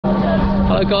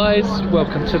Hello guys,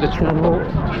 welcome to the channel.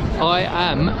 I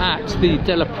am at the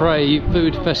Delapre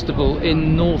Food Festival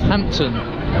in Northampton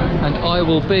and I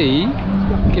will be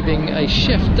giving a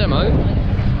chef demo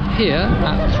here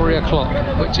at 3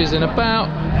 o'clock, which is in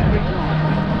about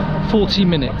 40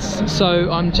 minutes. So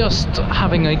I'm just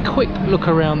having a quick look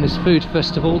around this food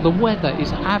festival. The weather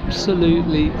is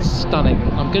absolutely stunning.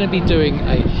 I'm going to be doing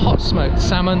a hot smoked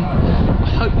salmon.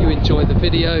 I hope you enjoy the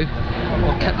video.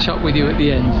 I'll catch up with you at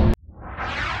the end.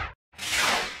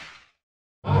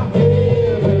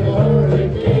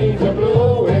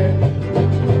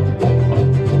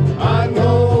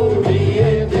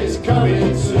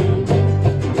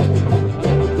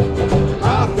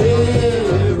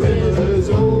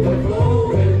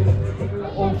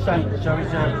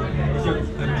 So it's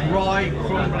a dry,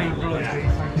 crumbly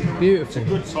blood. Beautiful. It's a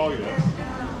good toilet.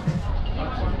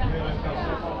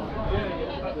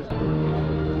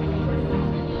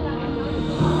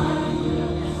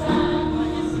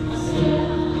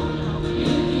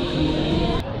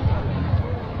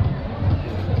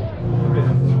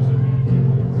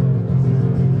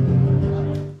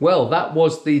 Well, that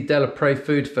was the Delapre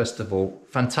Food Festival.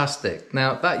 Fantastic.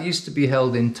 Now, that used to be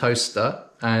held in Towcester,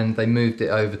 and they moved it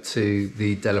over to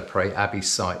the Delapre Abbey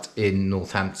site in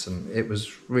Northampton. It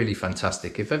was really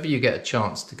fantastic. If ever you get a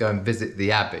chance to go and visit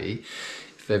the Abbey,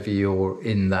 if ever you're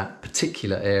in that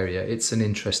particular area, it's an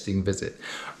interesting visit.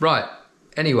 Right,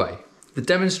 anyway, the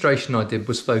demonstration I did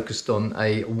was focused on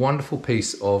a wonderful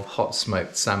piece of hot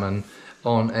smoked salmon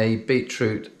on a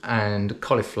beetroot and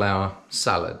cauliflower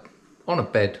salad on a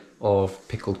bed of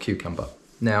pickled cucumber.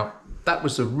 Now, that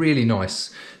was a really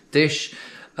nice dish.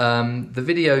 The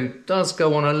video does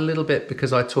go on a little bit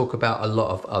because I talk about a lot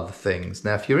of other things.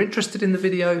 Now, if you're interested in the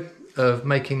video of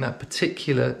making that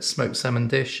particular smoked salmon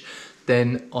dish,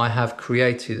 then I have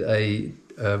created a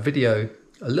video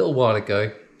a little while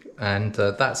ago, and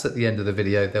that's at the end of the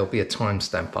video. There'll be a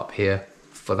timestamp up here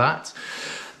for that.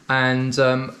 And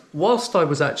whilst I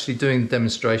was actually doing the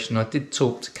demonstration, I did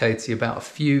talk to Katie about a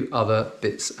few other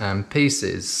bits and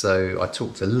pieces. So I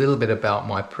talked a little bit about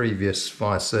my previous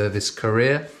fire service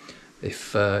career.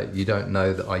 If you don't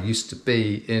know, that I used to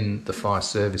be in the fire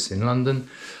service in London,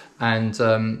 and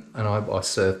I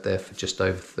served there for just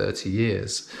over 30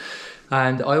 years.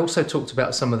 And I also talked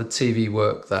about some of the TV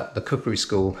work that the Cookery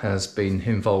School has been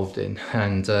involved in,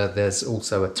 and there's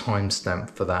also a timestamp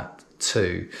for that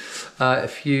too.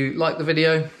 If you like the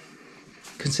video,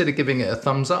 consider giving it a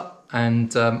thumbs up,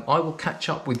 and I will catch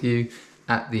up with you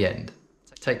at the end.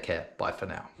 Take care, bye for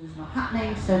now. It's not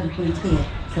happening, so we're here.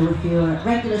 So if you're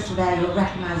regulars today, you'll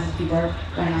recognise us. If you don't,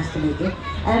 very nice to meet you.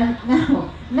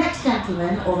 Now, next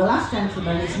gentleman, or the last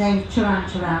gentleman, is named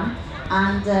Turan,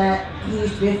 and he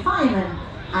used to be a fireman,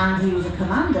 and he was a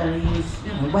commander. He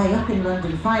was way up in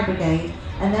London Fire Brigade.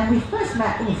 And then we first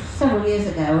met several years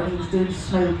ago, and he was doing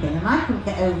smoking, and I couldn't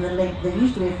get over the link. There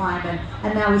used to be a fireman,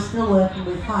 and now he's still working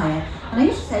with fire. And I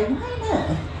used to say, why on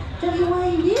earth don't you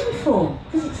wear your uniform?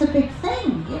 Because it's a big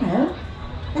thing, you know.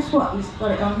 That's what he's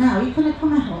got it on now. You're going to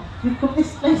come out. You've got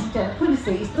this place, put a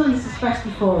seat. He's done this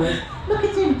especially for us. Look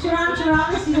at him, Turan,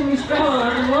 this is a respect.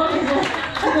 What is it?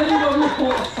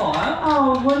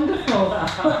 Oh, wonderful.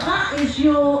 But that is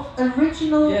your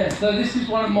original... Yeah, so this is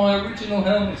one of my original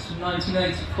helmets from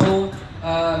 1984.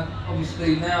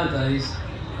 Obviously nowadays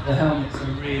the helmets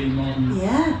are really modern.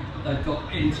 Yeah. They've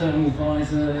got internal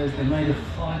visors, they're made of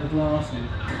fiberglass and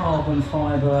carbon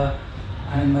fibre,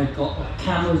 and they've got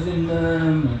cameras in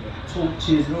them, and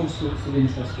torches and all sorts of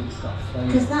interesting stuff.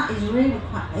 Because that is really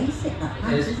quite basic, that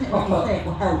hat, isn't it? Proper, what you think?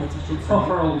 Well, helmet, I should say.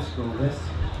 Proper old school, this.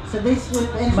 So this would,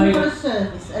 and you've got a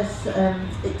service as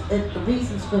the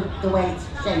reasons for the way it's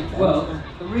shaped. Well,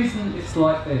 the reason it's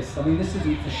like this, I mean, this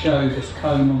isn't to show this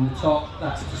cone on the top,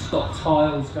 that's to stop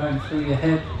tiles going through your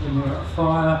head when you're at a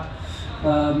fire.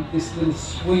 This little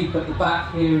sweep at the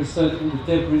back here is so that all the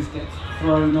debris get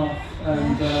thrown off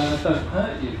and don't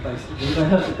hurt you, basically. They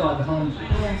hurt the guy behind you.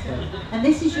 Yes. So. And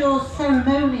this is your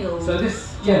ceremonial. So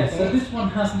this, so this one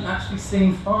hasn't actually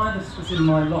seen fire. This was in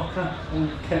my locker, all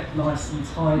kept nice and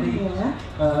tidy.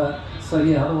 Yeah. So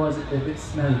yeah, otherwise it'd be a bit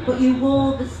smelly. But you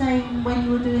wore the same when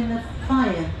you were doing the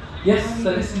fire. Yes.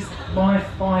 So this is my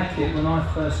fire kit when I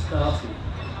first started.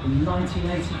 In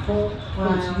 1984,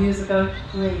 40 years ago.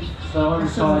 Great. So I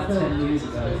retired 10 years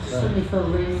ago. So. Suddenly feel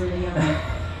really, really young.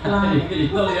 You're not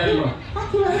the only one.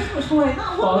 Thank you very much for wearing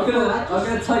that. Well, I'm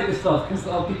going to take this off because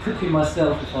I'll be cooking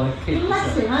myself if I keep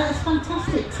Bless him, that's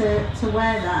fantastic to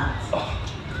wear that. Oh,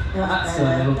 that's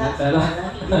a little bit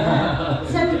better. Yeah.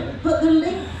 So, but the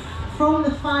link from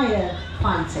the fire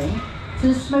fighting So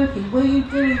the smoking, were you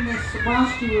doing this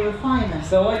whilst you were a fireman?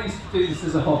 So I used to do this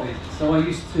as a hobby. So I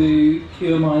used to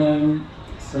cure my own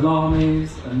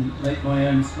salamis and make my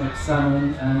own smoked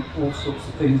salmon and all sorts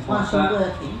of things Whilst like you were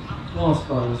that. working?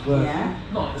 Whilst I was working. Yeah.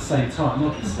 Not at the same time,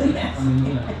 obviously. Yes. I mean,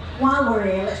 you know. While we're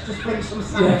here, let's just bring some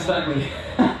salmon. Yeah, exactly.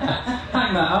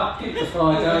 Hang that up, keep the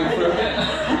fire going for a bit.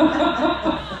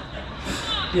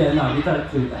 Yeah, no, we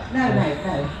don't do that.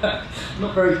 No.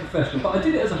 Not very professional, but I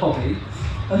did it as a hobby.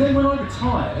 And then when I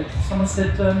retired, someone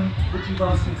said, would you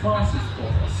run some classes for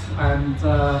us? And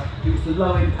it was the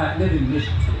Low Impact Living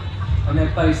Initiative. And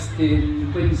they're based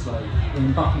in Winslow,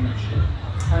 in Buckinghamshire.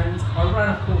 And I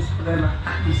ran a course for them at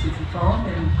Hackney City Farm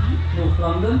in North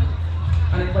London.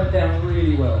 And it went down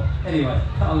really well. Anyway,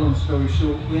 cut a long story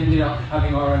short, we ended up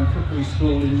having our own cookery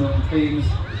school in Northampton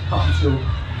up until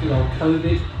good old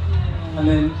COVID. And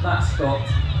then that stopped.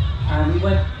 And we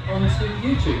went on to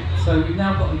YouTube. So we've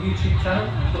now got a YouTube channel.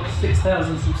 We've got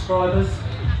 6,000 subscribers.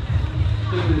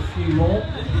 Doing with a few more.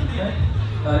 Okay.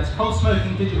 It's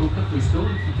Coldsmoking Digital Cookery School.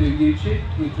 If you do YouTube,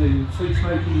 we do food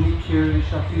smoking, meat curing,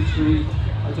 charcuterie.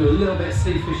 I do a little bit of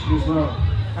sea fishing as well.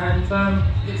 And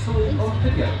it's all on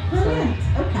video. Brilliant.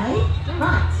 Okay.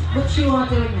 Right. Which you are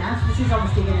doing now. So this is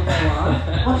obviously going to go on.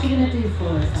 What are you going to do for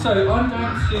us? So I'm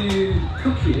going to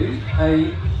cook you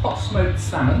a hot smoked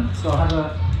salmon. So I have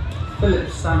a fillet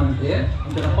of salmon here. I'm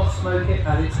going to hot smoke it,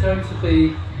 and it's going to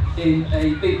be in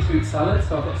a beetroot salad.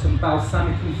 So I've got some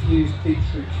balsamic infused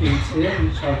beetroot cubes here,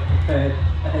 which I've prepared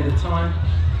ahead of time,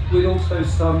 with also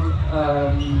some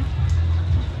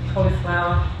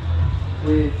cauliflower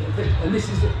with a bit, and this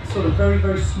is sort of very,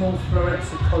 very small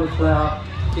florets of cauliflower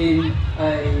in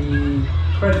a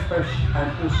creme fraiche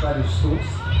and horseradish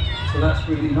sauce. So that's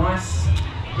really nice.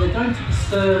 They're going to be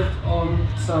served on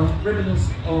some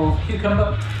ribbons of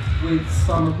cucumber with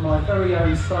some of my very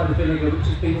own cider vinegar, which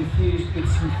has been infused with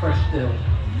some fresh dill.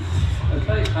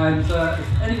 Okay, and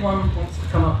if anyone wants to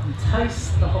come up and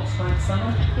taste the hot smoked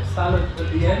salad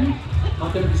at the end,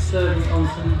 I'm going to be serving it on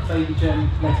some baby gem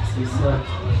lettuces. So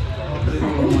I'll put it all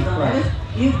on my plate.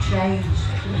 You've changed.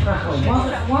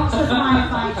 Once a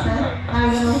firefighter,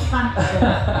 now you're all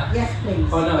fancy. Yes,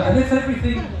 please. I know, and if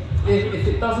everything, if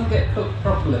it doesn't get cooked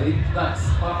properly, that's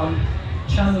I'm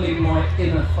channeling my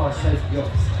inner fire safety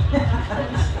officer.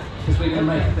 Because we're going to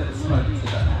make a bit of smoke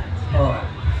today. Alright.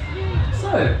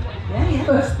 So,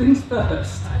 first things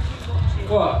first.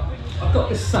 Well, I've got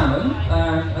this salmon,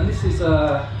 and this is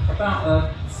about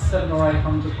a 700 or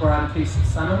 800 gram piece of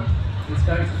salmon. It's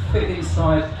going to fit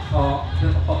inside our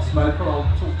little hot smoker. I'll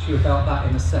talk to you about that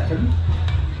in a second.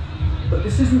 But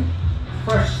this isn't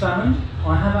fresh salmon.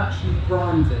 I have actually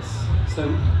brined this.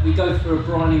 So we go through a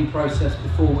brining process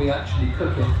before we actually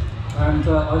cook it. And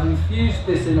I've infused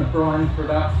this in a brine for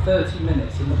about 30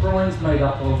 minutes. And the brine's made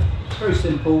up of, very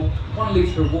simple, 1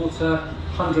 litre of water,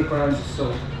 100 grams of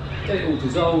salt. Get it all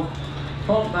dissolved,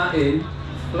 plant that in,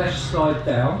 flesh side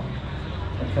down.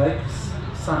 Okay,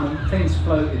 salmon, things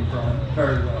float in brine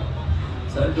very well.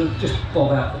 So it'll just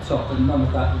bob out the top and none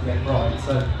of that will get brine.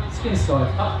 So skin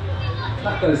side up,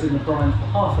 that goes in the brine for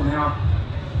half an hour.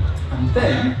 And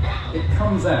then it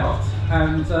comes out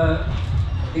and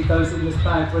it goes in this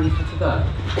bag ready for today.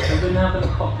 So we're now going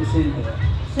to pop this in here.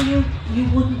 So you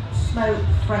wouldn't smoke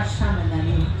fresh salmon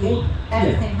then?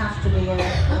 Everything has to be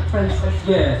a processed.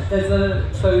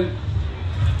 Yeah, so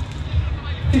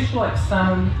fish like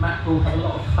salmon, mackerel have a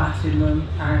lot of fat in them,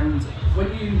 and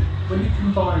when you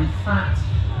combine fat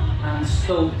and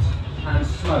salt and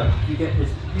smoke, you get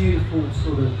this beautiful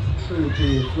sort of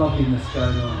trilogy of loveliness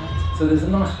going on. So there's a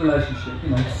nice relationship. You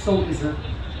know, salt is a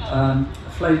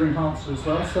flavour enhancer as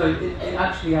well, so it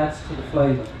actually adds to the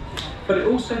flavour. But it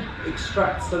also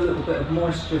extracts a little bit of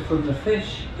moisture from the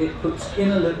fish. It puts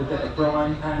in a little bit of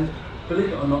brine, and believe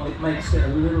it or not, it makes it a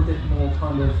little bit more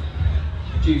kind of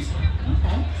juicy.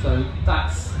 Okay. So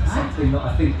that's something that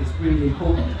I think is really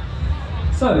important.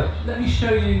 So let me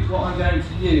show you what I'm going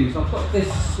to use. I've got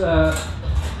this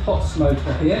hot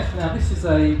smoker here. Now this is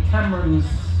a Cameron's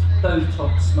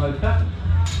stovetop smoker.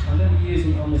 I'm going to be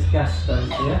using it on this gas stove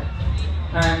here.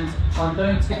 And I'm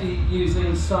going to be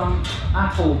using some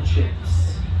apple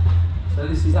chips. So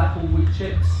this is apple wood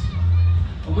chips.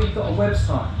 And we've got a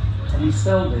website and we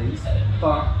sell these,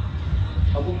 but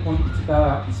I wouldn't want you to go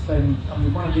out and spend, I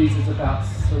mean, one of these is about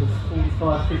sort of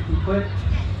 45, 50 quid.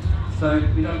 So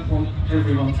we don't want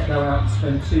everyone to go out and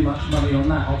spend too much money on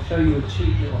that. I'll show you a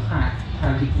cheap little hack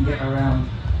how you can get around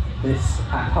this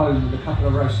at home with a couple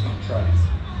of roasting trays.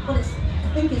 Well,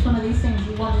 I think it's one of these things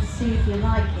you want to see if you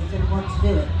like it and want to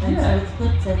do it. And so it's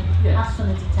good to have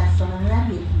something to test on, and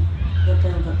then you can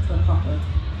build up to a proper.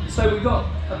 So we've got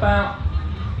about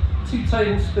 2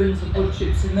 tablespoons of wood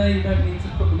chips in there. You don't need to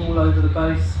put them all over the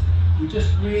base. We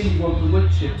just really want the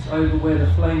wood chips over where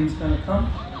the flame's going to come.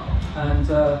 And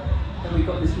then we've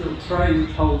got this little tray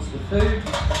which holds the food.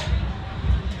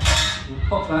 We'll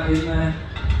pop that in there,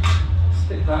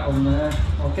 stick that on there.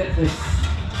 I'll get this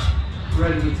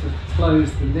ready to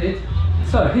close the lid.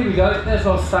 So here we go, there's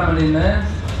our salmon in there.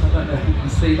 I don't know if you can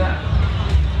see that.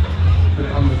 Put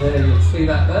it under there, you'll see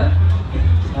that there.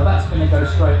 Now that's going to go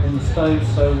straight in the stove,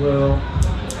 so we'll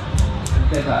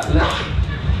get that lit.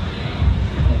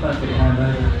 Don't put your hand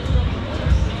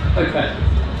over. Okay,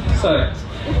 so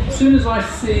as soon as I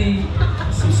see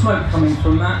some smoke coming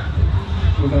from that,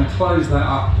 we're going to close that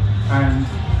up and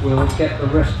we'll get the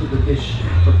rest of the dish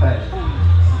prepared.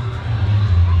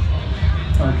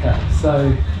 Okay, so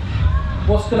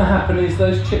what's going to happen is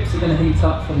those chips are going to heat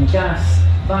up from the gas.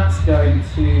 That's going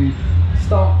to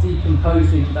start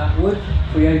decomposing that wood,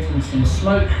 creating some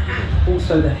smoke.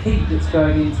 Also the heat that's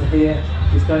going into here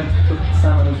is going to cook the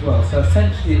salmon as well. So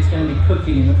essentially it's going to be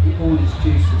cooking in all its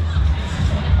juices.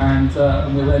 And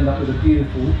we'll end up with a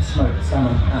beautiful smoked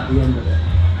salmon at the end of it.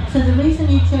 So the reason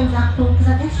you chose apple, because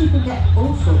I guess you could get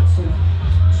all sorts of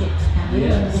chips, can you?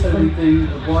 Yeah, so we do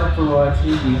a wide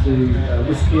variety. We do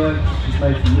whiskey oak, which is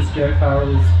made from whiskey oak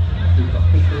barrels. We've got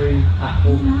hickory,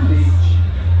 apple,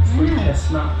 peach, sweet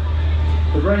chestnut.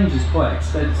 The range is quite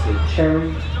extensive.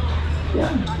 Cherry,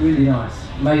 yeah, really nice.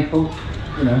 Maple,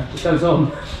 you know, it goes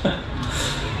on.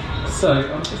 So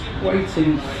I'm just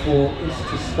waiting for this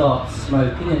to start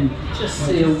smoking, and you can just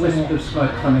see a wisp of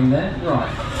smoke coming there.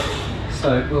 Right,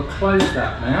 so we'll close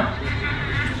that now.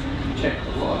 Check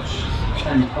the watch,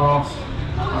 10 past.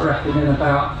 I reckon in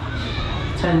about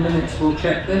 10 minutes we'll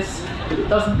check this, but it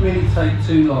doesn't really take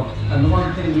too long. And the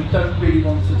one thing we don't really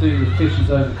want to do with fish is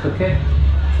overcook it.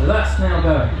 So that's now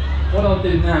going. What I'll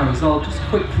do now is I'll just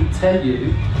quickly tell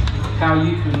you how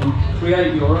you can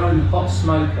create your own hot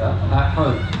smoker at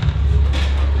home.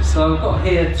 So I've got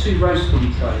here 2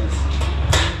 roasting trays.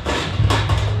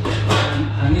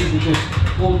 And these are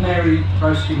just ordinary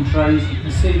roasting trays. You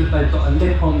can see that they've got a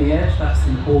lip on the edge, that's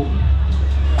important.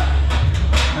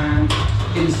 And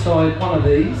inside one of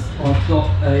these I've got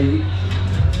a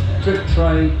drip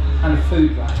tray and a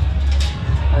food rack.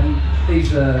 And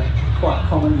these are quite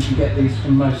common, you can get these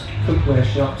from most cookware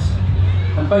shops.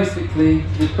 And basically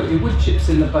you put your wood chips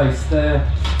in the base there,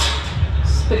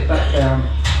 stick that down,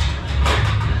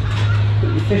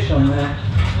 put your fish on there,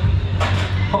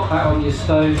 pop that on your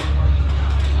stove,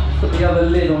 put the other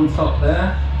lid on top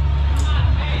there,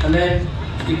 and then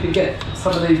you can get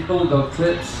some of these bulldog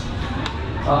clips,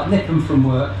 nip them from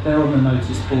work, they're on the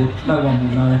notice board, no one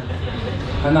will know,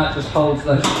 and that just holds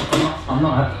those. I'm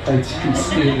not advocating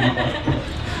stealing.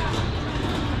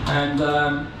 And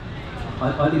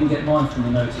I didn't get mine from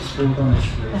the notice board,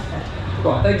 honestly.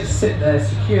 Right, they just sit there,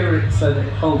 secure it so that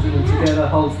it holds it all together,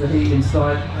 holds the heat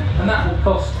inside, and that will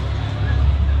cost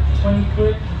 20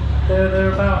 quid,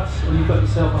 thereabouts, and you've got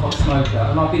yourself a hot smoker.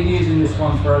 And I've been using this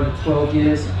one for over 12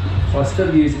 years, so I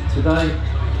still use it today.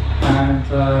 And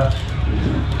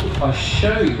if I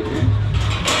show you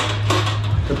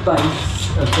the base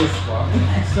of this one.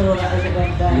 I saw that as it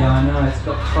went down. Yeah, I know, it's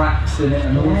got cracks in it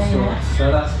and all sorts,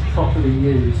 so that's properly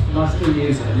used. And I still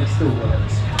use it and it still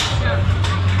works.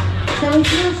 So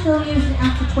if you're still using it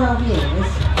after 12 years,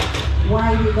 why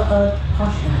have you got a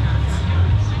posh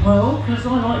one? Well, because I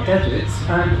like gadgets,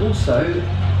 and also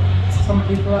some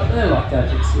people out there like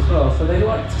gadgets as well, so they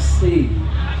like to see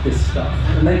this stuff.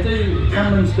 And they do,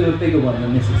 Camerons do a bigger one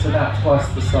than this, it's about twice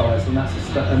the size, and that's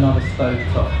another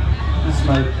stovetop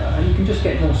smoker, and you can just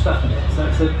get more stuff in it, so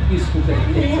it's a useful bit of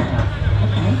kit to have.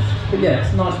 Okay. But yeah,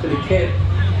 it's a nice bit of kit.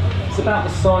 It's about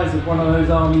the size of one of those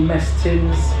army mess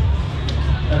tins,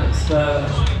 and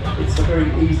it's a very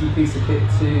easy piece of kit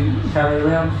to carry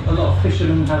around. A lot of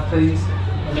fishermen have these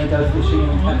when they go fishing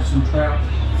and catch some trout,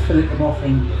 fillet them off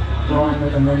and brine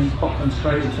them, and then pop them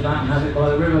straight into that and have it by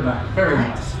the riverbank. Very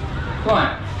nice.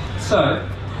 Right, so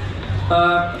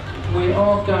we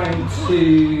are going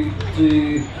to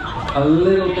do a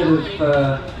little bit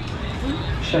of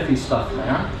chefy stuff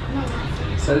now.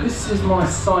 So this is my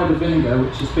cider vinegar,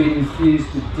 which has been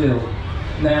infused with dill.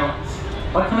 Now,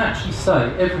 I can actually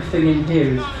say everything in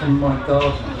here is from my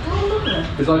garden,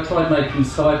 because I tried making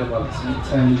cider once and it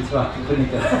turned into apple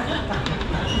vinegar.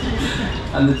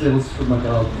 And the dill's from my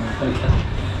garden.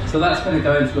 Okay. So that's going to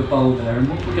go into a bowl there, and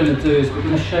what we're going to do is we're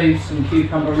going to shave some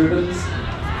cucumber ribbons,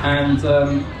 and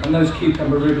those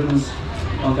cucumber ribbons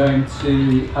are going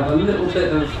to have a little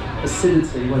bit of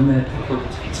acidity when they're pickled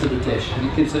to the dish, and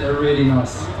it gives it a really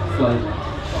nice flavour.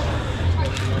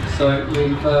 So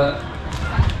we've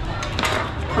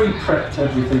pre-prepped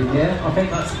everything here. I think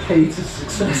that's the key to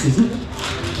success, isn't it?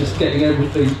 Just getting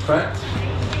everything prepped.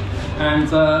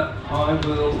 And I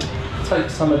will take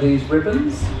some of these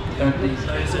ribbons, don't need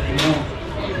those anymore,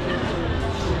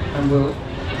 and we'll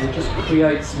just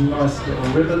create some nice little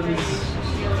ribbons.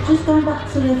 Just going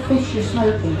back to the fish you're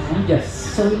smoking then. Yes.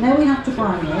 So we know we have to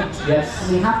brine it. Yes.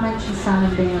 And we have mentioned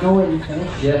salmon being an oily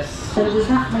fish. Yes. So does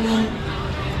that mean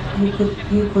you could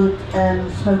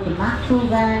smoke a mackerel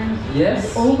then? Yes.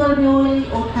 Is it all going to be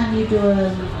oily, or can you do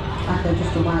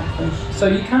just a white fish? So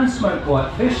you can smoke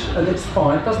white fish and it's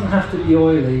fine, it doesn't have to be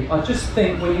oily. I just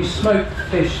think when you smoke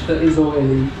fish that is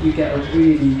oily, you get a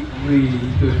really, really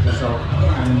good result.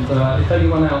 And if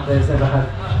anyone out there's ever had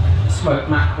smoked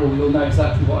mackerel, you'll know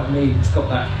exactly what I mean. It's got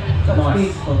that nice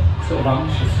beautiful sort of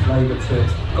unctuous flavour to it.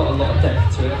 It's got a lot of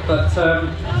depth to it. But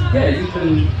yeah, you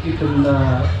can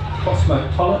hot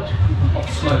smoke pollock, you can hot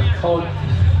smoke cod,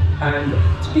 and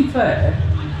to be fair,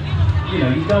 you know,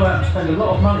 you go out and spend a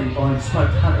lot of money buying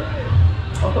smoked haddock.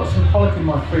 I've got some pollock in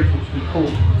my fridge which we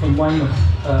caught from Weymouth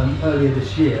earlier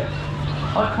this year.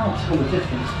 I can't tell the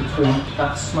difference between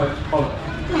that smoked pollock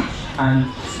and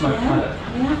smoked haddock.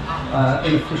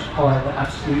 In a fish pie, they're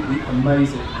absolutely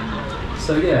amazing.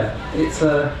 So yeah, it's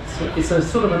a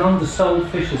sort of an undersold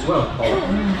fish as well, pollock.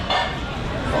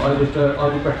 But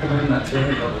I would recommend that to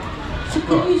anybody. So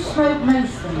can you smoke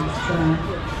most things, Joanne?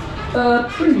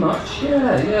 Pretty much,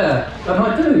 yeah, and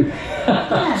I do.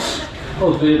 Yeah.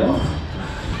 Oddly enough.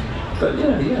 But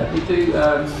yeah, we do.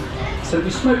 So we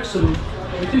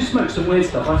do smoke some weird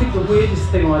stuff. I think the weirdest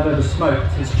thing I've ever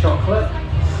smoked is chocolate.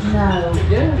 No.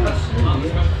 Yeah, absolutely.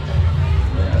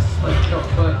 Yeah, smoked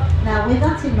chocolate. Now with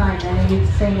that in mind then, and you were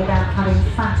saying about having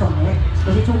fat on it,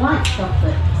 was it a white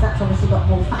chocolate? Because that's obviously got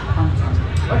more fat content.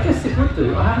 I guess it would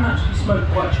do. I haven't actually smoked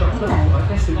white chocolate. Okay. But I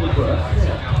guess it would work.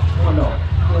 Yeah. Why not?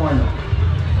 Why not?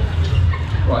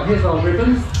 Right, here's our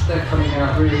ribbons. They're coming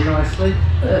out really nicely.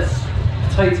 There's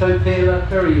potato peeler,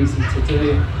 very easy to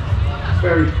do,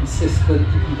 very consistent.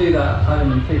 You can do that at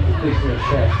home and people think you're a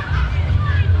chef.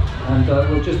 And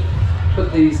we'll just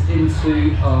put these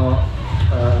into our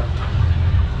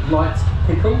light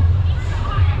pickle,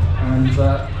 and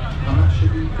that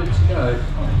should be good to go.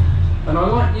 And I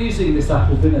like using this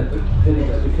apple vinegar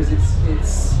because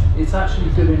it's actually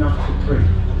good enough to drink.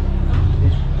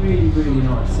 It's really, really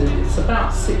nice. It's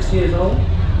about 6 years old,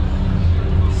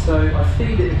 so I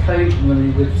feed it occasionally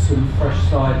with some fresh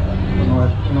cider when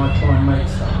I try and make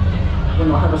some.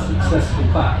 When I have a successful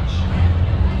batch,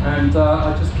 and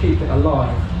I just keep it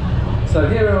alive. So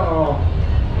here are our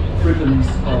ribbons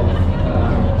of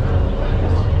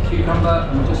cucumber.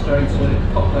 I'm just going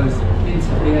to pop those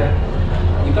into here.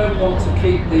 You don't want to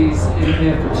keep these in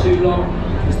here for too long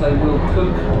because they will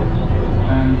cook,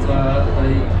 and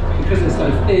because they're so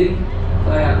thin,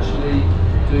 they actually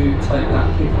do take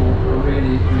that pickle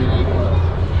really, really well.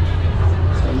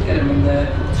 So we get them in there,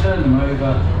 turn them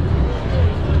over.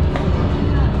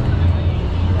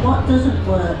 What doesn't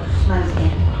work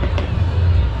smoking?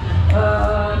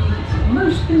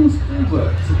 Most things do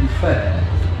work, to be fair,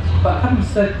 but having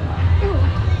said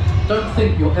that, don't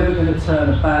think you're ever going to turn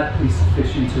a bad piece of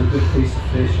fish into a good piece of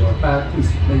fish, or a bad piece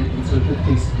of meat into a good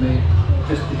piece of meat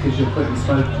just because you're putting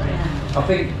smoke on it. I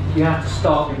think you have to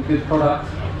start with a good product.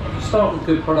 If you start with a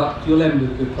good product, you'll end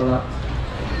with a good product.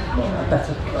 Well, a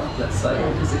better product, let's say,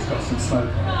 because it's got some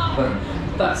smoke on it.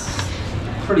 But that's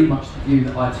pretty much the view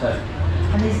that I take.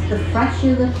 And is the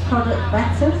fresher the product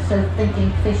better? So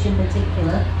thinking fish in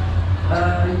particular?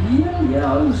 Yeah, I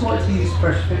always like to use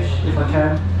fresh fish if I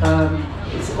can.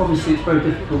 It's very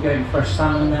difficult getting fresh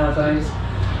salmon nowadays.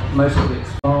 Most of it's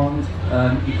farmed.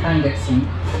 You can get some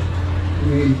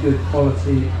really good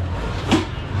quality.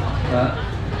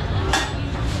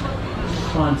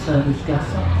 Try and turn this gas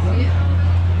up.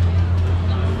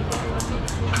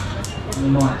 We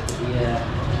might, yeah.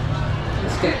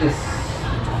 Let's get this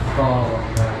far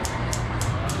on there.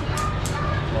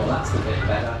 Well, that's a bit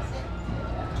better.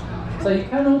 So you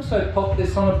can also pop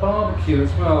this on a barbecue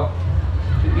as well.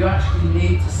 But you actually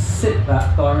need to sit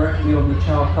that directly on the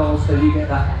charcoal so you get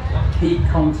that heat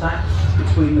contact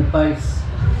between the base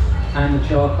and the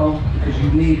charcoal, because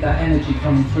you need that energy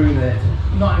coming through there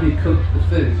to not only cook the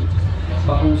food,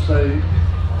 but also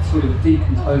sort of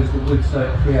decompose the wood so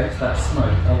it creates that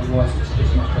smoke. Otherwise it's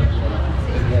just not going to work.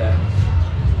 But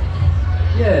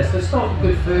yeah, so start with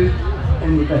good food,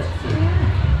 end with better food.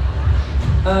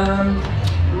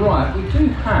 Right, we do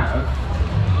have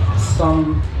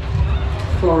some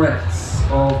florets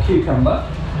of cucumber.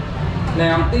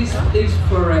 Now these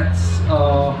florets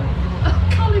are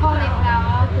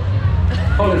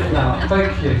cauliflower,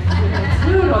 thank you.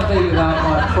 Who would I be without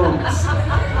my prompts?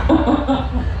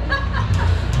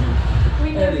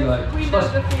 Anyway,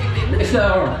 it's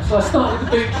alright. So I start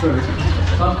with the beetroot.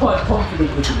 I'm quite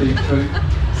confident with the beetroot.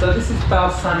 So this is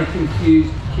balsamic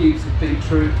infused cubes of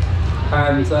beetroot,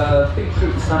 and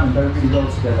beetroot and salmon go really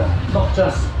well together. Not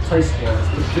just taste-wise,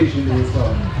 but visually as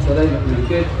well. So they look really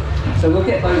good. So we'll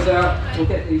get those out. We'll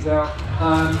get these out.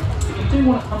 If you do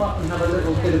want to come up and have a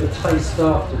little bit of a taste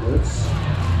afterwards,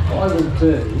 what I will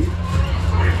do,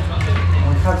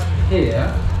 I have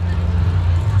here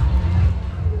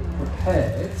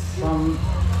prepared some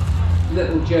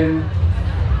little gem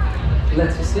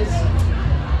lettuces,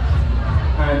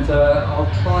 and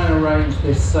I'll try and arrange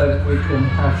this so that we can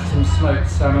have some smoked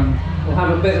salmon. We'll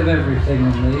have a bit of everything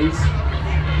on these,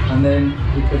 and then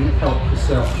you can help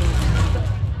yourself.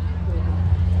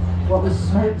 What was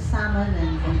smoked salmon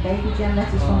and baby gem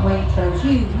lettuce from Waitrose?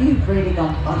 You've really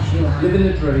gone posh, you have. Living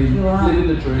the dream. You are. Living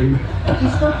the dream. Do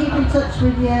you still keep in touch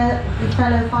with your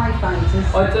fellow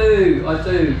firefighters? I do,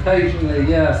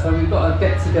 occasionally, yeah. So we've got a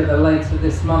get together later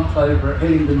this month over at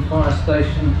Hillingdon Fire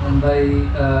Station, and they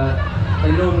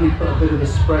normally put a bit of a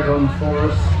spread on for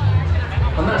us,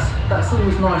 and that's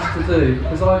always nice to do,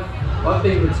 because I've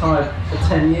been retired for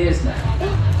 10 years now,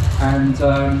 and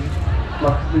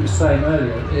like we were saying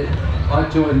earlier, I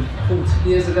joined 40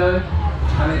 years ago,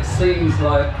 and it seems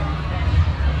like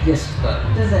yesterday.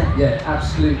 Does it? Yeah,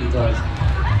 absolutely does.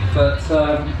 But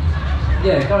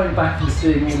yeah, going back and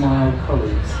seeing all my old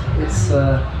colleagues, it's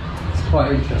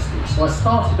quite interesting. So I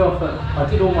started off I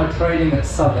did all my training at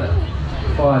Southwark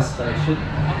Fire Station,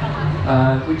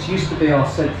 which used to be our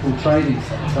central training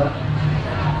centre.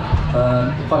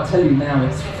 If I tell you now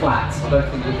it's flat, I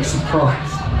don't think you'll be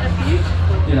surprised.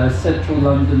 You know, central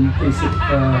London piece of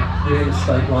real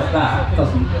estate like that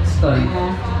doesn't stay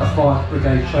a fire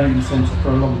brigade training centre for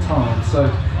a long time. So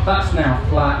that's now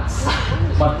flats.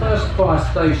 My first fire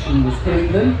station was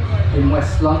Hillingdon in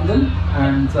West London,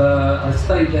 and I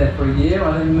stayed there for a year.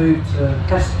 I then moved to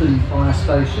Heston Fire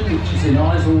Station, which is in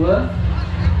Isleworth,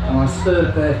 and I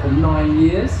served there for 9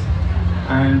 years.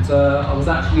 And I was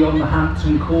actually on the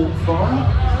Hampton Court fire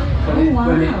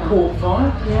when it caught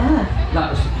fire. Yeah. That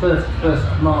was the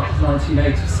 31st of March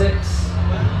 1986.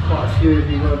 Quite a few of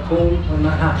you were born when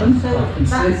that happened. So I can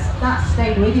see. that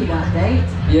stayed with you that date?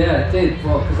 Yeah, it did.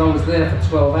 Well, because I was there for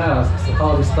 12 hours. It's the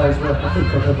hardest day's work I think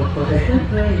I've ever put in. Good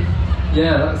grief.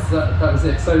 Yeah, that was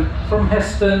it. So from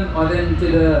Heston, I then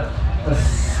did a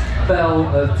spell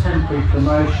of temporary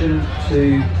promotion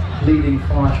to leading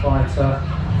firefighter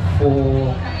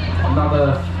for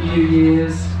another few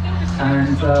years, and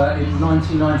in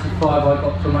 1995 I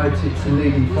got promoted to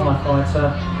leading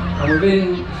firefighter, and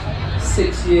within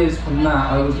 6 years from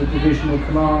that I was a divisional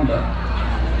commander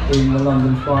in the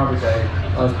London Fire Brigade.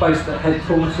 I was based at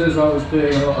headquarters. I was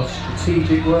doing a lot of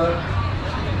strategic work.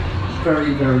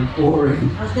 Very, very boring.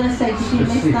 I was going to say, did you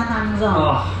miss the hands-on?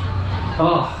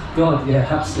 Oh, God, yeah,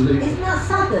 absolutely. Isn't that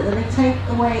sad that they take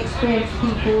away experienced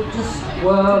people just...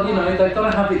 Well, you know, they've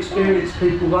got to have experienced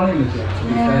people running the job, to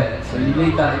be fair. So you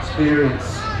need that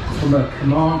experience from a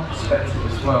command perspective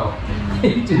as well.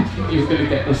 You didn't think you were going to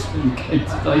get this when you came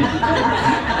today, did you?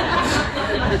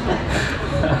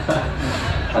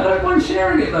 I don't mind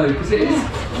sharing it though, because it is,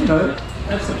 you know,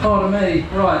 that's a part of me.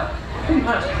 Right, I think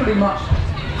that's pretty much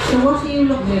So what are you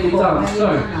looking nearly for? done. Where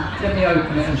So, you done that? let me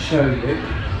open it and show you.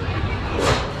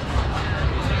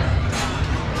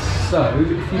 So, if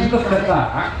you look at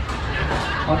that,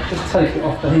 I'll just take it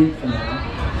off the heat for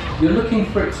now. You're looking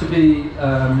for it to be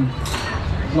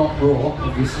not raw,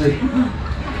 obviously.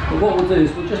 But what we'll do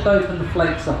is we'll just open the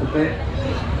flakes up a bit,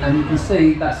 and you can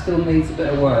see that still needs a bit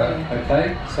of work,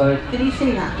 okay? So, Can you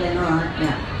see that, Glenn? All right,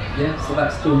 yeah. yeah, so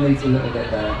that still needs a little bit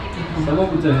there. So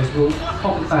what we'll do is we'll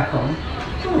pop it back on.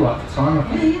 It's all right for time, I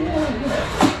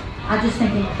think. I'm just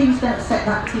thinking, please don't set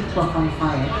that tea cloth on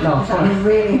fire. No, that was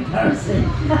really embarrassing.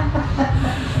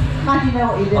 How do you know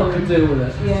what you're doing? I can deal with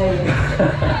it. Yeah.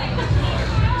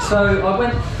 So I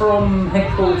went from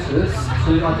headquarters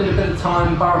to, I did a bit of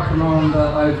time borough commander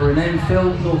over in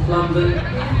Enfield, North London.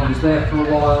 I was there for a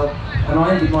while, and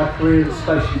I ended my career as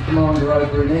station commander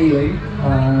over in Ealing,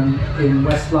 in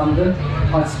West London.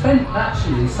 I spent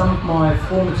actually some of my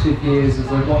formative years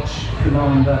as a watch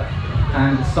commander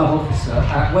and a sub-officer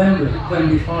at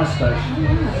Wembley Fire Station,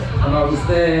 and I was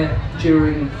there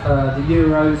during the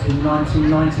Euros in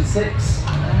 1996,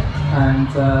 and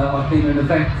I've been an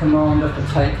event commander for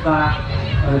Take That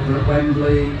over at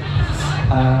Wembley,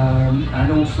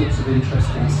 and all sorts of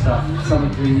interesting stuff. Some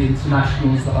of the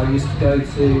internationals that I used to go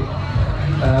to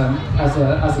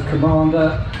as a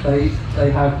commander.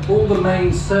 They have all the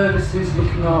main services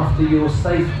looking after your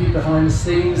safety behind the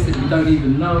scenes that you don't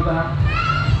even know about.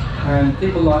 And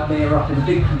people like me are up in a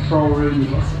big control room with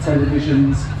lots of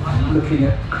televisions, looking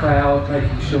at the crowd,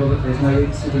 making sure that there's no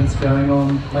incidents going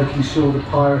on, making sure the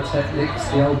pyrotechnics,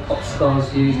 the old pop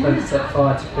stars use, don't set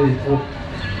fire to people,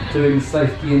 doing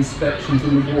safety inspections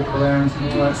and the walk-arounds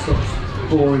and all that sort of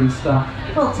boring stuff.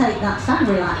 Well, take that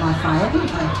Sandbury like my fire,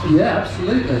 didn't they? Yeah,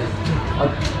 absolutely.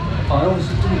 I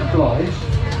obviously didn't oblige,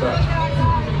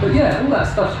 but yeah, all that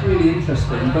stuff's really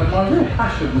interesting. But my real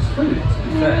passion was food, to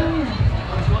be fair.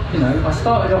 You know, I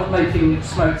started off making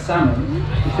smoked salmon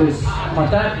because my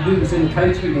dad, who was in the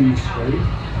catering industry,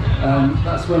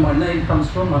 that's where my name comes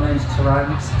from. My name's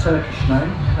Turan, it's a Turkish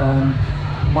name.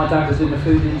 My dad was in the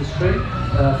food industry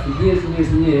for years and years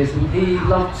and years, and he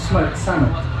loved smoked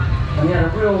salmon. And he had a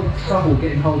real trouble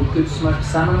getting hold of good smoked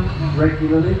salmon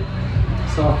regularly.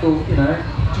 So I thought, you know,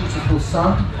 dutiful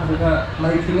son, have a go at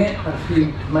making it. Had a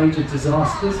few major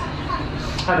disasters,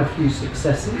 had a few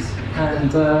successes,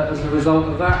 and as a result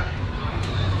of that,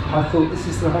 I thought this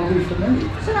is the hobby for me.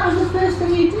 So that was the first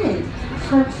thing you did?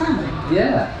 Smoked salmon?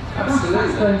 Yeah, absolutely.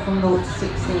 That's going from 0 to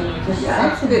 16. Just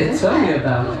Yeah, tell me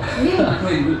about it. Yeah.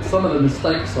 I mean, some of the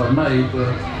mistakes I made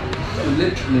were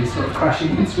literally sort of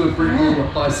crashing into a brick wall at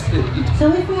high speed.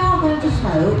 So if we are going to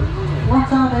smoke,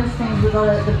 what are those things we've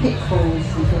got, the pitfalls,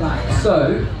 if you like?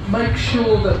 So, make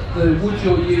sure that the wood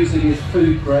you're using is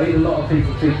food grade. A lot of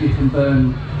people think you can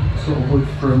burn sort of wood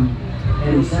from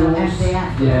any source.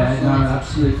 Yeah, no,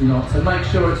 absolutely not. So make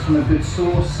sure it's from a good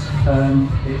source.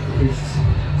 It is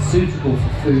suitable for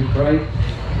food grade.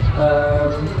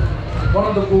 One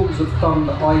of the rules of thumb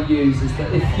that I use is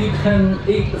that if you can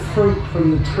eat the fruit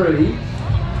from the tree,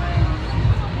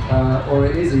 or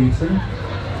it is eaten,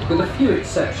 with a few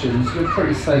exceptions, you're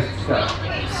pretty safe to go.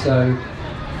 So,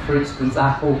 for instance,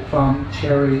 apple, plum,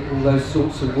 cherry, all those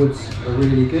sorts of woods are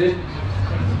really good.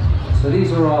 So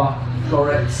these are our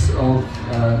florets of,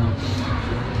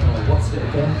 what's it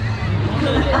again?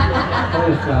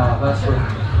 Cauliflower, that's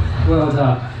right. Well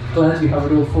done. Glad you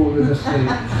haven't all fallen asleep.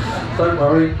 Don't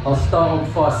worry, I'll start on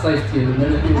fire safety in a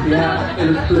minute. You'll be out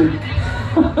in a blink.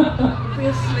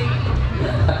 We'll sleep.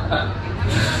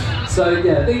 So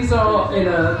yeah, these are in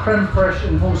a creme fraiche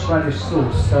and horseradish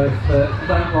sauce. So if you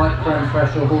don't like creme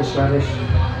fraiche or horseradish,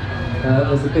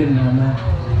 there's a bin on there.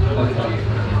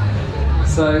 Okay.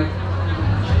 So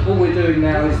what we're doing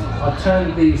now is I've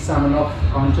turned the salmon off.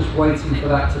 I'm just waiting for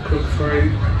that to cook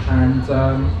through,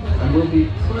 and we'll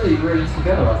be pretty ready to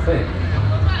go, I think.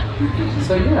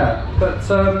 So yeah, but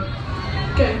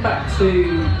getting back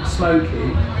to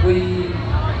smoking,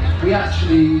 we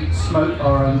actually smoke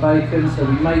our own bacon, so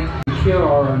we cure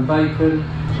our own bacon.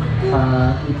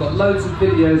 We've got loads of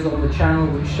videos on the channel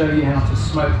which show you how to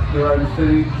smoke your own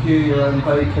food, cure your own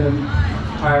bacon,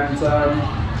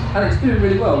 and it's doing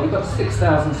really well. We've got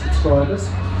 6,000 subscribers.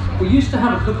 We used to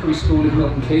have a cookery school in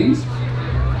Milton Keynes,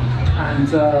 and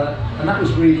that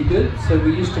was really good. So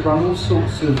we used to run all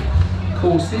sorts of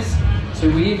courses. So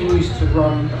we even used to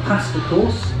run a pasta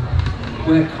course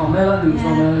where Carmela, who was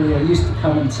on earlier, used to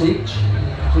come and teach.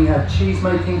 We had cheese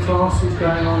making classes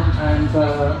going on, and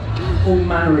all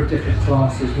manner of different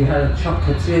classes. We had a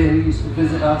chocolatier who used to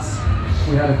visit us.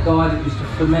 We had a guy that used to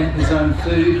ferment his own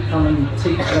food, come and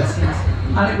teach lessons.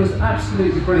 And it was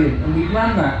absolutely brilliant. And we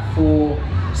ran that for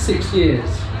 6 years.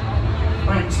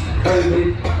 Thanks to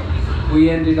COVID, we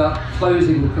ended up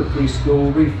closing the cookery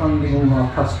school, refunding all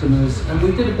our customers, and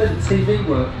we did a bit of TV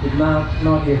work with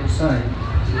Nadia Hussain,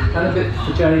 and a bit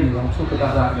for Jamie. I'll talk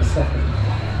about that in a second.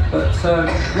 But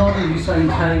Nadia Hussain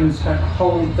came and spent a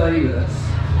whole day with us,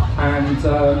 and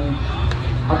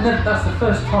that's the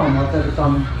first time I've ever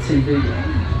done TV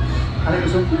work. And it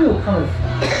was a real kind of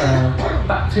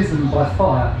baptism by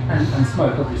fire and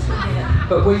smoke, obviously.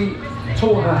 But we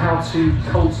taught her how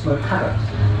to cold smoke haddock,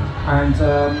 and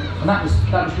that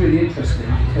was really interesting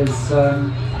because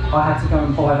I had to go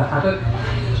and buy the haddock.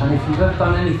 And if you've ever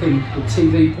done anything with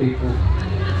TV people,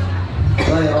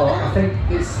 I think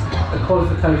it's a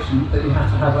qualification that you have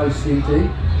to have OCD,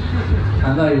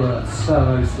 and they were so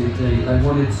OCD. They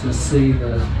wanted to see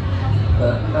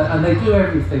and they do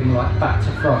everything like back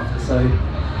to front. So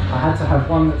I had to have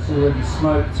one that's already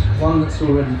smoked, one that's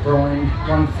already brined,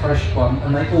 one fresh one,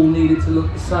 and they all needed to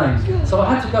look the same. So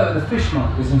I had to go to the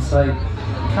fishmongers and say,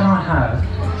 can I have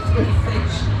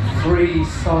 3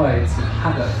 sides of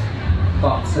haddock,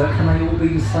 but can they all be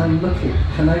the same looking?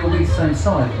 Can they all be the same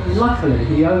size? Luckily,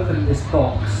 he opened this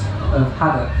box of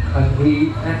haddock and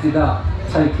he ended up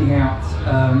taking out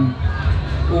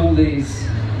all these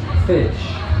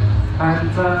fish.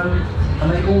 And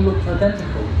and they all looked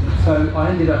identical. So I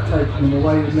ended up taking them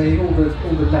away with me, all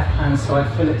the left-hand side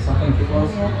fillets, I think it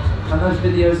was. Yeah. And those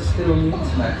videos are still on the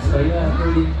internet. So yeah,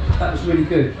 really, that was really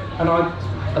good. And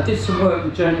I did some work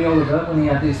with Jamie Oliver when he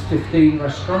had his 15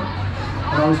 restaurant,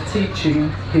 and I was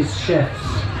teaching his chefs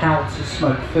how to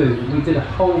smoke food. And we did a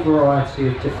whole variety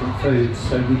of different foods.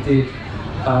 So we did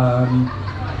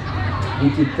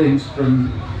things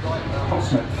from hot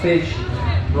smoked fish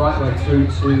right way through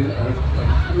to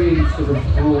a really sort of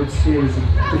broad series of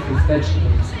different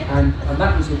vegetables, and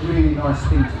that was a really nice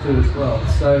thing to do as well.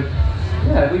 So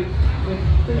yeah, we've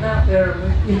been out there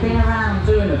and You've been around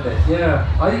doing a bit.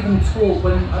 Yeah, I even taught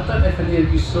when, I don't know if any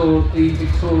of you saw the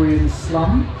Victorian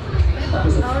Slum. That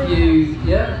was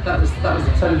that was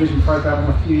a television programme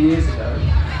a few years ago.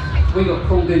 We got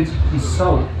called in to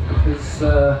consult because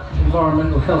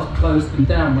Environmental Health closed them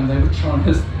down when they were trying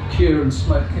to cure and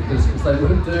smoke kippers because they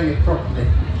weren't doing it properly.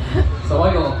 So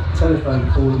I got a telephone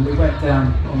call and we went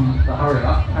down on the hurry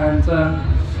up and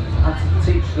had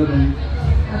to teach them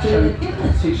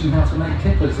and teach them how to make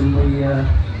kippers, and we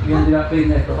ended up being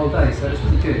there for a whole day, so it was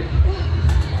really good.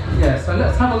 Yeah, so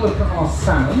let's have a look at our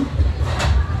salmon.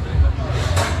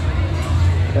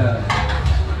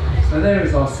 So there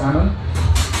is our salmon,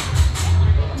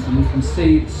 and you can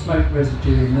see the smoke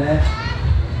residue in there.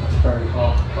 That's very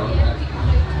hot, by the way.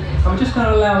 I'm just going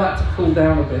to allow that to cool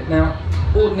down a bit. Now,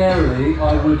 ordinarily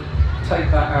I would take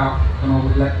that out and I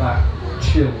would let that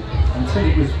chill until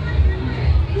it was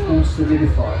all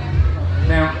solidified.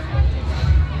 Now,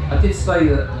 I did say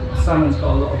that salmon's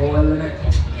got a lot of oil in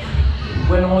it.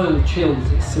 When oil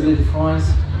chills, it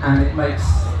solidifies and it makes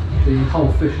the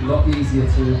whole fish a lot easier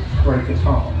to break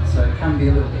apart. So it can be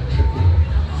a little bit tricky.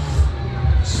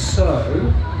 So,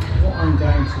 what I'm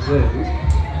going to do,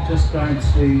 just going to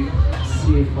see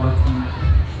if I can.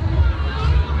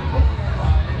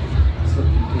 It's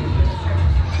looking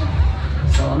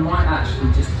good. So I might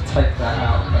actually just take that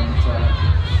out and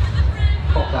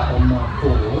pop that on my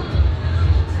board.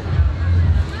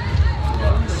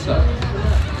 Right, so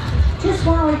just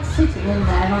while it's sitting in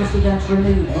there and obviously going to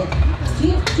remove it, do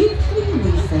you clean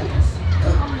these things?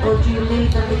 Or do you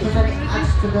leave them because then it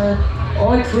adds to the...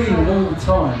 I clean them all the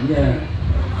time, yeah.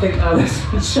 I think Alice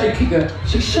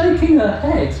she's shaking her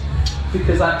head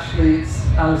because actually it's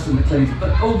Alison that cleans it.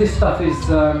 But all this stuff is,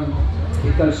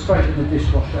 it goes straight in the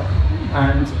dishwasher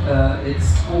and it's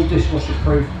all dishwasher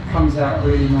proof, comes out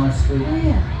really nicely. Oh,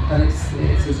 yeah. And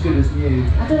it's as good as new.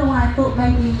 I don't know why I thought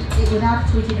maybe it would add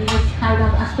to it if you just carried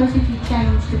on. I suppose if you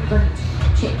change different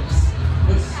chips,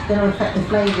 it's going to affect the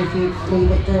flavour if you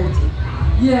leave it dirty.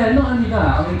 Yeah, not only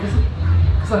that, I mean,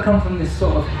 because I come from this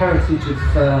sort of heritage of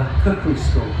cookery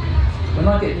school, when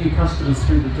I get new customers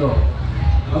through the door,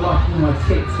 I like all my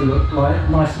kit to look like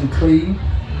nice and clean,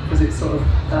 because it's sort of,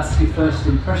 that's your first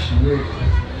impression really.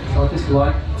 So I just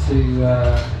like to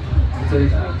do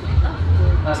that.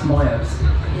 That's my OC.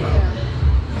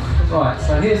 Right,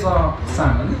 so here's our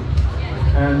salmon,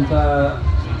 and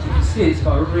you can see it's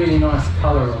got a really nice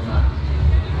colour on that.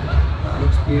 That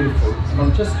looks beautiful. And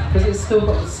I'm just, because it's still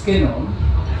got the skin on,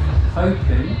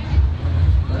 hoping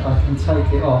that I can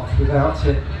take it off without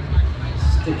it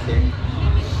sticking.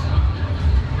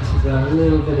 This is a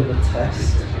little bit of a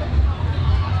test.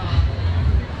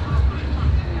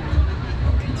 I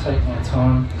can take my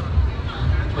time.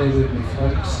 Bear with me,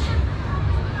 folks.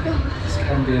 This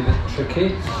can be a bit tricky.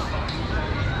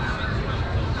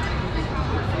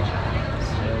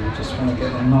 So we just want to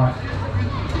get the knife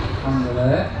under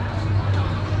there.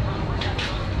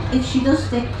 If she does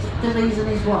stick, the reason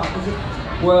is what? Is it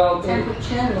well,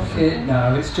 temperature or something?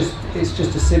 no, it's just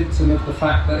a symptom of the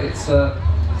fact that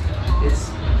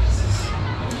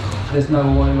there's no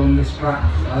oil on this wrap.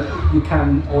 You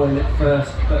can oil it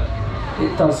first, but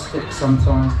it does stick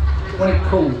sometimes. When it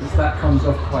cools, that comes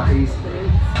off quite easily.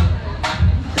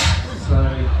 So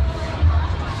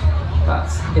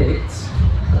that's it.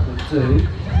 What we'll do is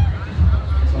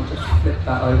I'll just flip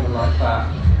that over like that.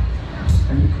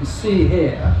 And you can see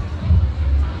here,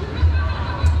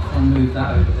 I'll move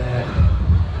that over there,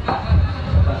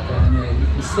 put that down there, you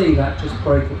can see that just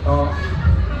break apart.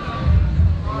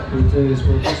 What we'll do is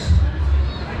we'll just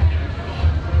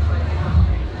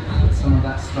put some of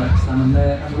that smoked salmon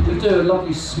there, and we'll do a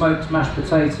lovely smoked mashed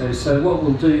potato. So what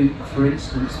we'll do, for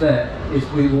instance there, is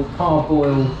we will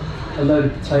parboil a load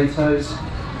of potatoes,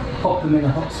 pop them in a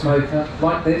hot smoker,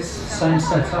 like this, same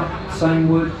setup, same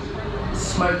wood,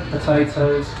 smoked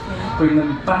potatoes, bring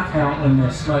them back out when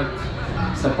they're smoked.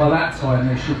 So by that time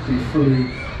they should be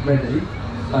fully ready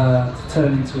to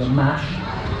turn into a mash.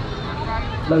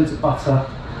 Loads of butter,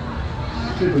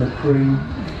 dribble of cream,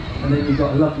 and then you've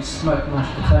got a lovely smoked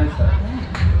mashed potato.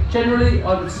 generally,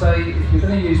 I would say if you're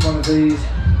going to use one of these,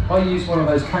 I use one of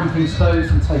those camping stoves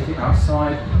and take it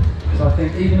outside, because I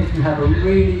think even if you have a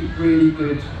really, really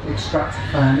good extractor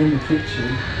fan in the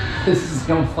kitchen, this is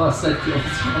the fire safety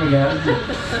officer coming out, isn't it?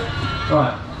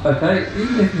 Right, okay,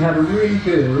 even if you have a really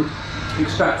good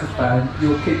extractor fan,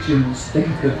 your kitchen will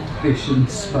stink of fish and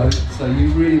smoke, so you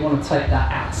really want to take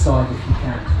that outside if you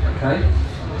can, okay?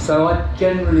 So I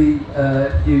generally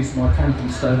use my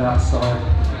camping stove outside,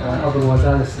 otherwise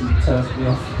Alison turns me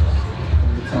off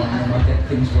all the time when I get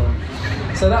things wrong.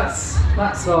 So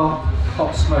that's our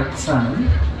hot smoked salmon.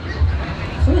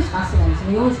 It's always fascinating.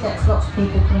 He always gets lots of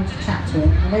people coming to chat to him.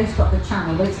 I know he's got the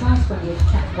channel, but it's nice when you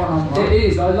chat one-on-one. It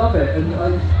is, I love it,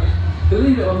 and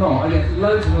believe it or not, I get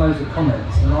loads and loads of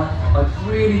comments, and I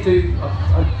really do,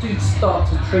 I do start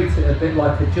to treat it a bit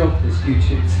like a job, this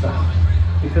YouTube stuff,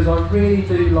 because I really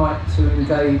do like to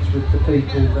engage with the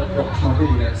people that watch my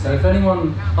videos. So if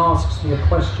anyone asks me a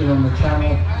question on the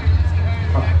channel,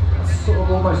 I sort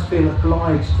of almost feel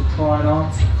obliged to try and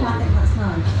answer for I think that's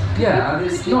nice. Yeah, and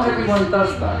it's not everyone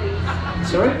does that.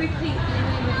 Sorry?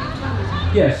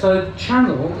 Yeah, so the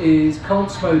channel is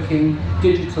Coldsmoking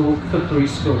Digital Cookery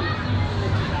School.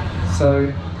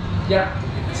 So,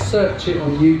 yeah, search it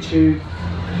on YouTube,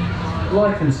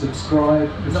 like and subscribe.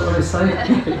 Is that what I say?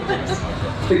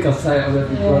 I think I say it on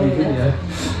every bloody video.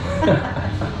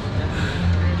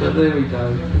 But there we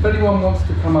go. If anyone wants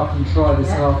to come up and try this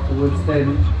afterwards,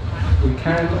 then we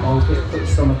can. I'll just put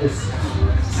some of this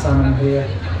salmon here.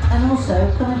 And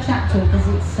also, come and chat to him, because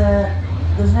it's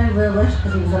there's no real rush,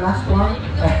 because he was the last one.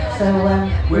 So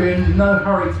we're in no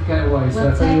hurry to get away. So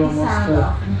we'll if take anyone his wants sound to,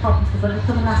 off and pop into the front and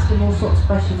come and ask him all sorts of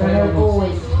questions. I know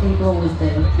people always do.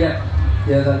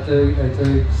 yeah, they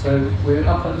do. So we're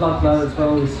up at Ludlow as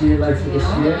well this year, later this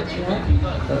year.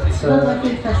 But, Ludlow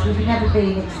Food Festival, if you've never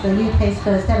been, it's the UK's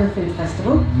first ever food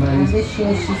festival. Amazing. And this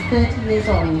year she's 30 years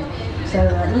old. So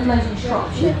Ludlow's in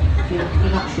Shropshire, if you're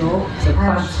not sure. It's a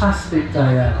fantastic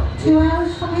day out. 2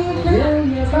 hours from here, Blue?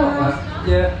 Yeah, about that.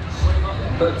 Yeah.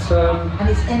 But and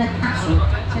it's in a castle,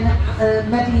 it's in a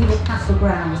medieval castle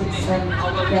grounds. It's it's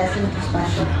a little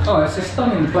special. oh, it's a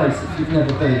stunning place if you've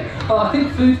never been. But I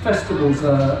think food festivals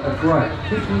are great.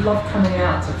 People love coming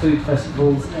out to food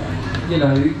festivals. You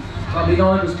know, I mean,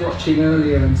 I was watching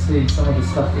earlier and seeing some of the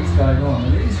stuff that's going on,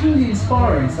 and it's really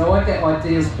inspiring. So I get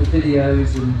ideas for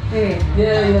videos, and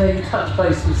you touch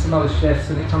base with some other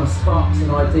chefs, and it kind of sparks an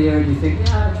idea, and you think,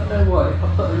 yeah, you know what? If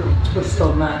I put a little twist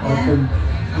on that, I can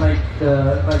make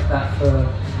that for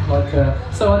like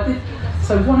a. So I did.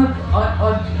 So I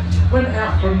went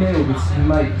out for a meal with some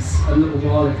mates a little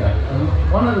while ago, and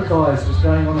one of the guys was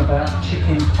going on about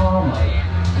chicken parma.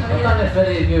 I don't know if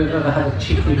any of you have ever had a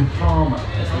chicken parma.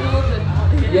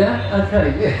 Yeah?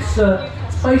 Okay, yeah.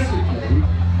 It's basically,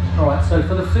 alright, so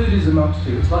for the foodies amongst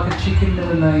you, it's like a chicken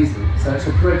milanese. So it's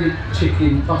a breaded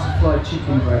chicken, butterfly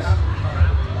chicken breast.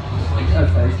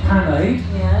 Okay, it's panade.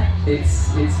 Yeah.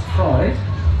 It's fried,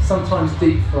 sometimes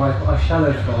deep fried, but I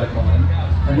shallow fried mine.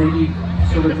 And then you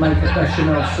sort of make a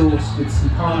bechamel sauce with some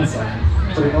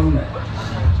parmesan, put it on there.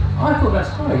 I thought that's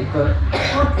great, but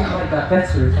I could make that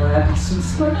better if I added some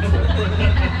smoke to it.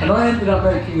 And I ended up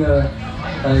making a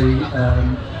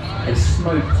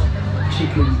smoked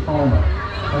chicken parma.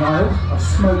 And I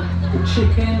smoked the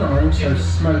chicken, I also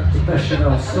smoked the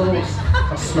bechamel sauce,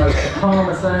 I smoked the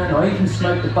parmesan, I even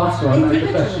smoked the butter, I made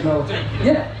the bechamel.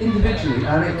 Yeah, individually,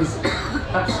 and it was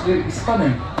absolutely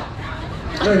stunning.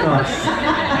 Very nice.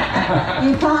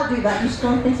 You can't do that, you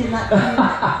still fit in that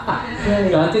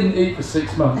thing. Yeah, I didn't eat for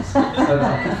 6 months, so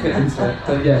I could fit into it,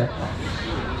 but yeah.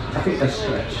 I think they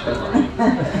stretch, don't they?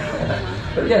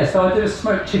 But yeah, so I did a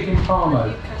smoked chicken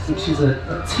parmo, which is a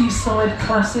Teesside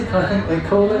classic, I think they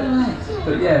call it.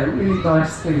 But yeah, a really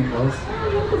nice thing it was.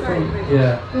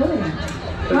 Yeah. Brilliant.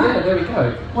 But yeah, there we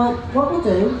go. Well, what we'll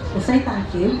do, we'll say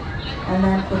thank you, and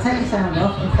then we'll take your sound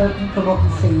off and folk can come up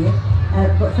and see you.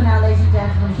 But for now, ladies and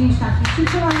gentlemen, a huge thank you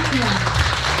to Joanne.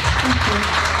 Thank you.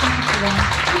 Thank you,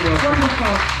 Joanne.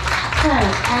 Wonderful. So,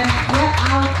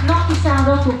 I'll knock your sound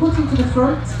off, we'll put him to the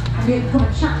front, and you can come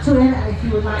and chat to him, and if you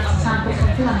would like to sample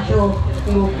something, I'm sure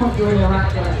he will point you in the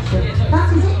right direction. That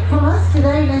is it from us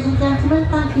today, ladies and gentlemen.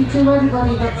 Thank you to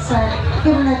everybody that's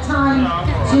given their time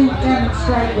to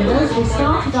demonstrate with us. We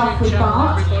started off with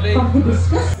Bart from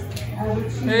Hibiscus.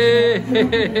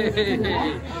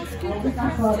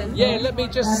 Yeah, let me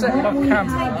just set up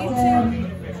camera.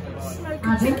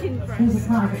 Adam, who's a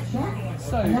private chef.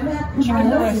 So, And then we have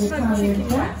Camilla, who's an Italian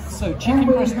chef. So, chicken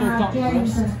breast or duck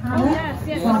James breast? and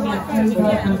Hannah from So we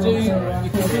can do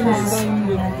the same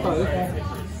with both.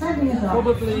 sending us off.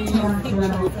 Probably it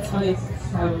would take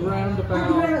around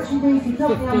about 15 to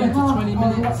 20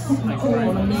 minutes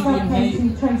on a medium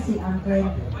heat. Tracy and Glenn.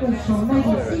 Maybe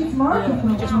see you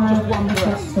tomorrow. Just one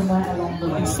breath. Somewhere along the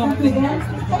way. And Thank you something. again.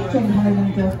 Take care home and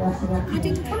enjoy the rest of it. I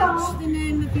didn't catch the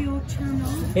name of your channel.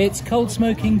 It's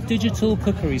Coldsmoking Digital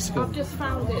Cookery School. I've just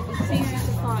found it. It's easy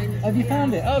to find. Have you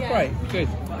found it? Oh, Yeah. great, good.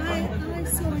 I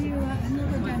saw you at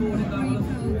another demo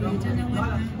pre-COVID and I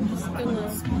was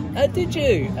gonna. Did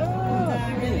you? Oh, I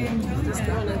really enjoyed it.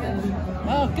 One of them.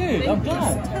 oh good, I'm Just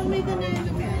glad. tell me the name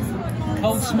again.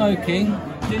 Coldsmoking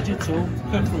Digital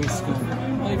Cookery School.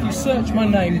 Well, if you search my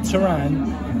name,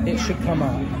 Taran, it should come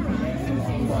up.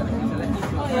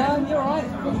 Oh yeah, you're right.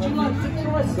 Would you like to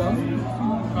try some?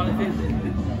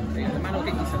 The man will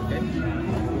get you something.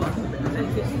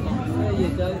 There you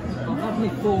go. I'll have my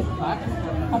fork back.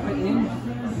 Pop it in.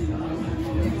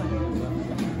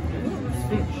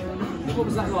 What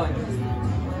was that like?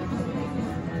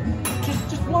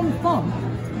 Just one thumb.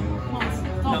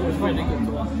 That was really good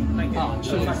to watch. Thank you. Oh,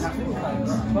 cheers.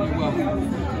 Thanks. You're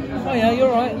welcome. Oh yeah,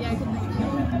 you're right. Do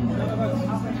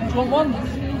you want one?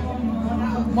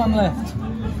 One left.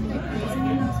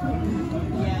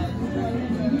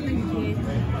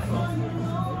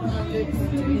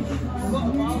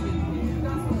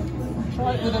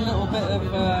 Try it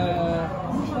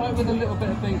with a little bit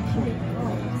of beetroot.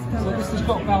 So this has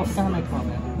got balsamic on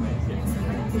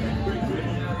it.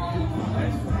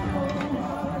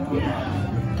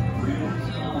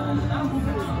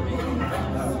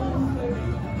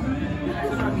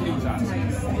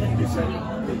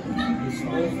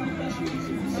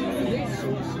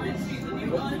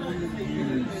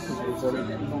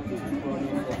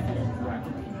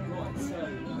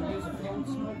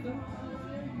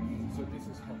 So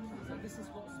this is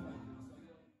hot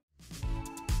smoke.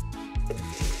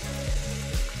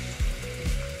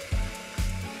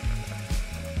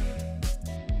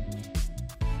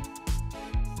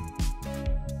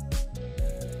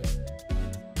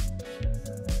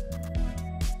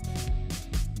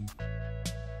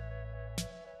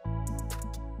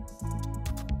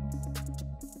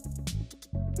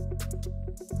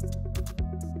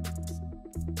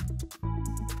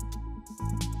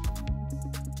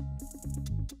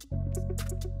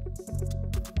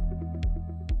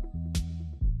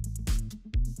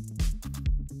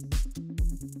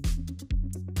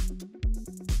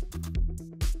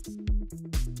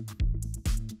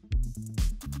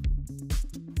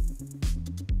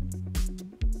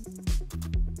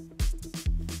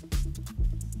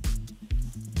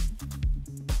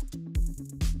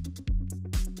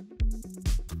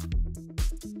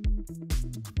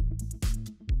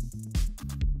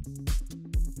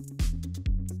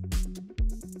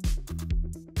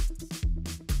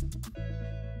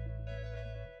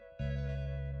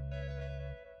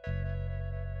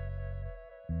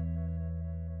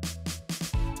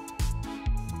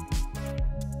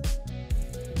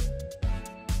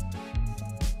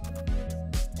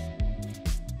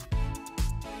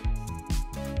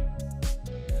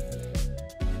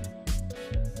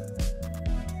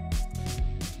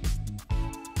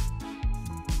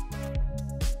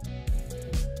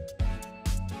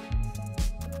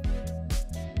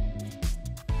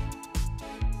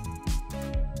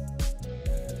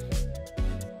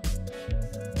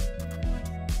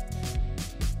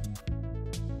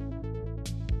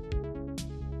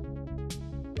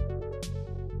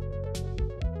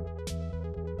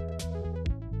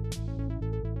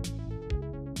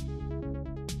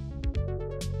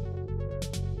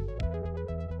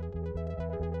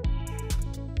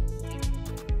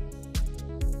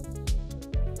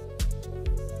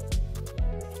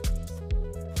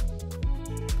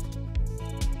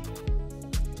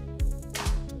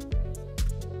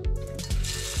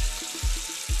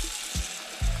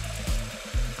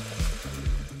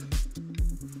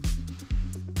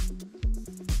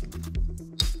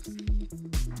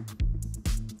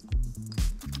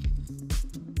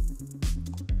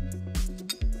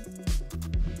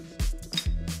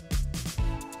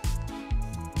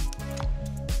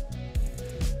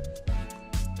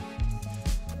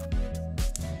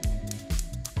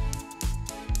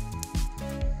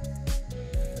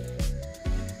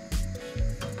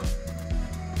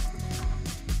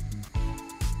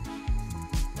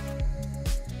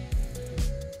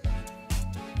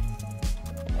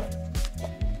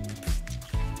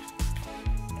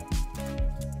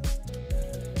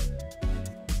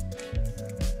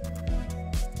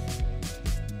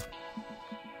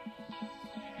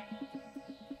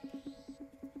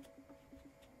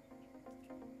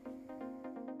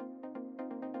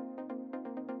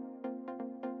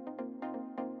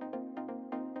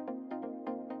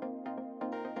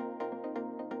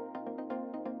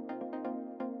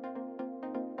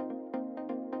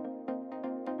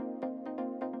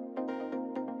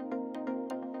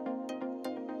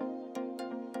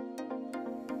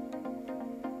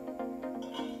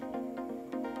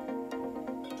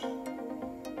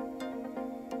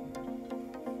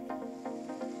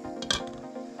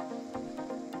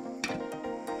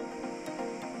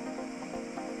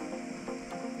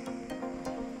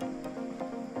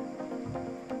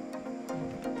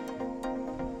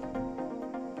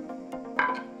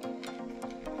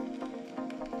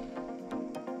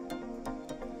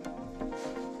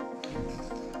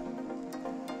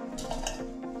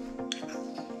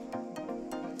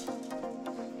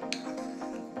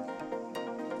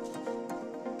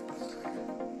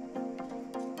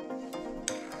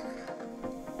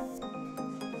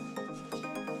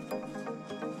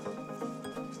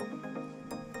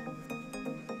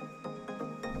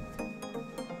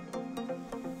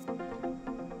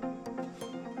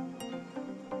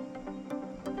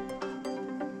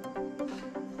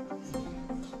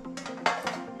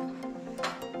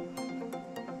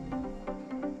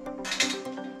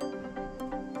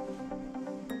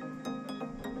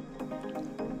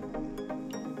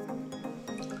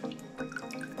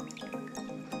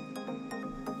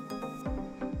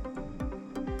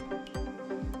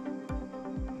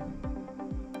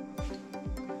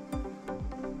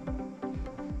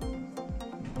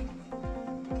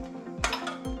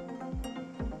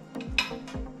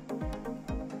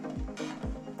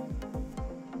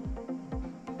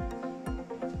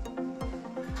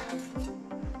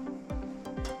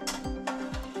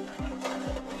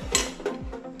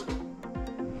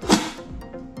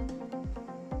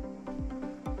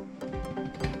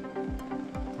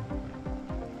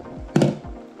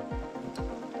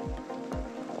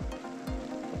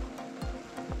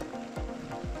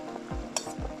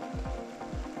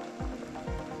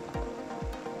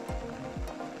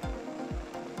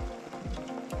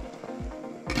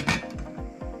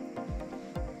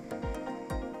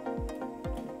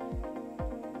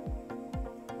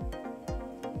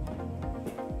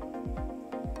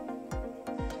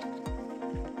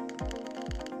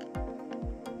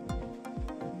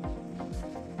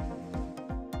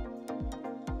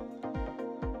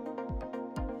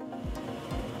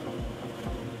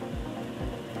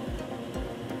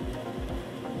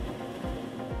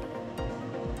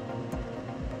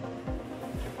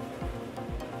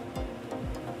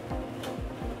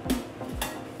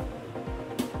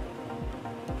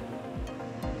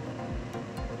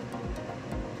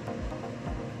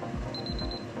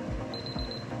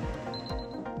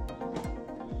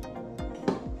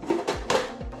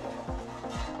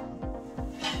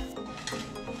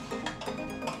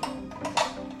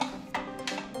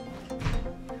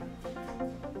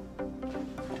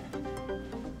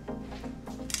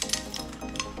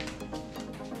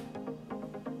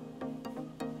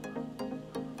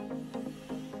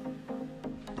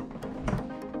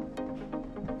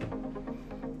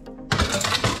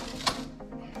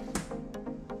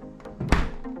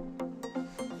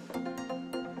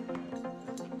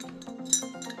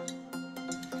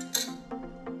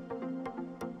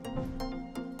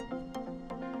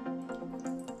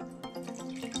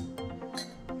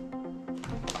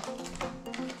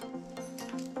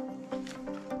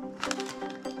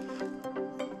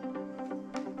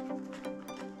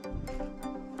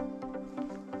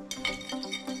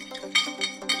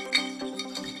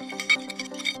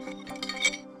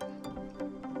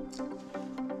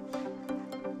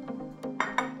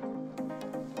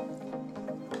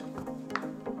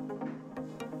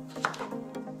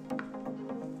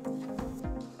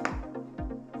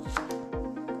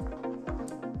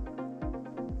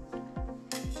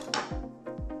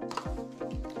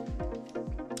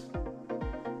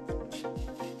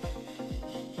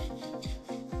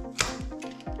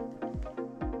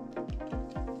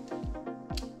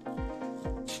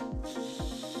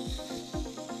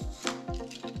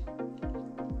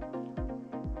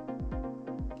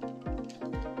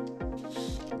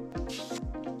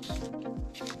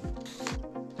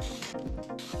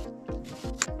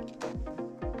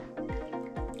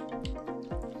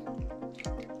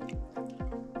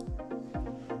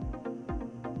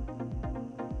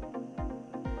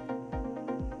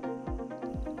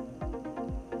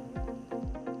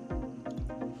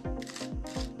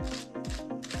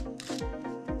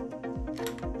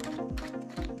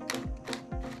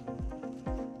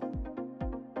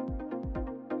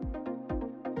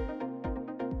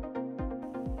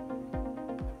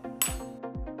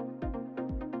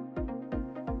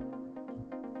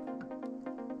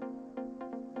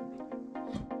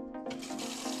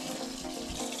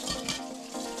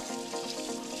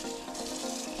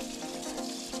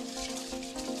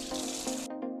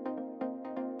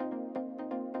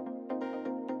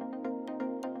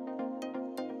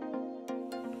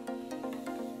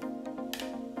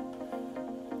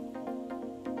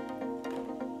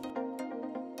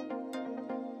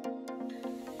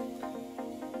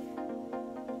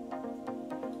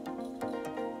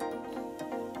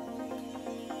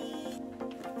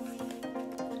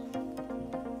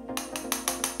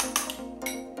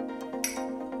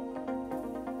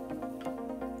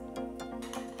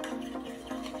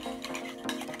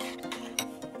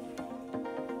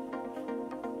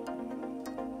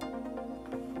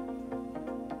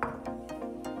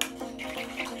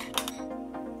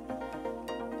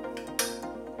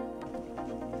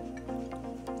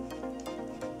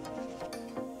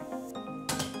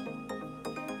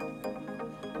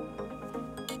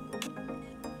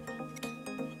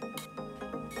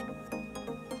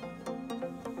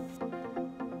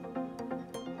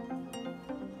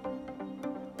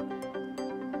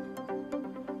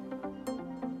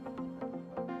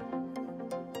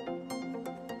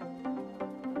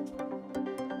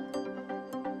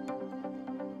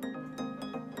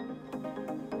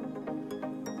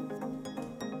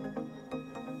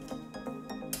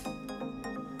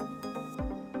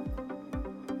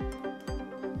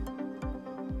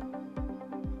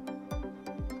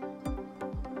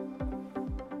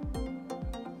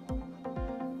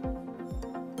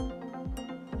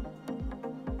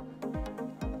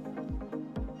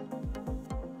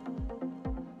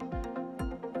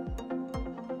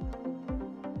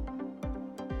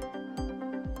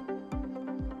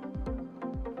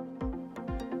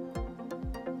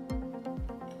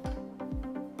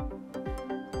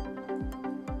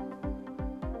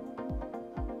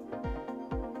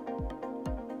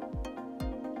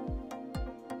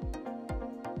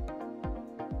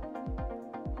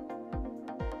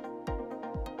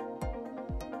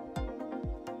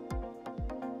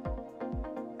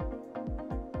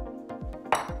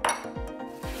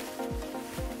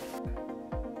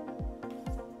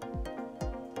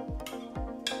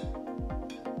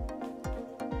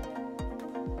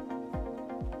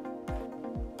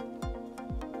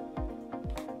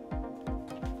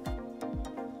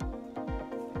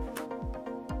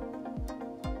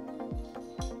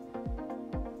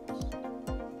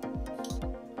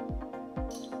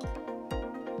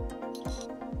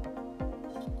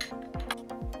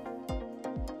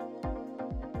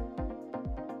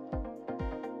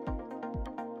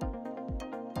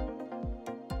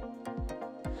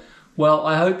 Well,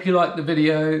 I hope you liked the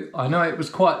video. I know it was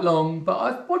quite long, but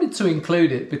I wanted to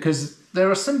include it because there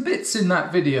are some bits in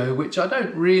that video which I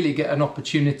don't really get an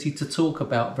opportunity to talk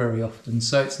about very often.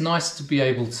 So it's nice to be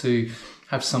able to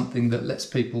have something that lets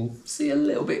people see a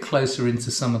little bit closer into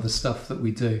some of the stuff that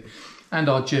we do and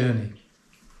our journey.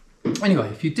 Anyway,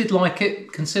 if you did like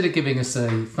it, consider giving us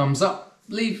a thumbs up.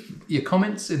 Leave your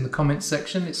comments in the comments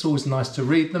section. It's always nice to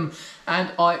read them,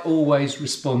 and I always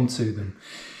respond to them.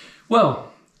 Well,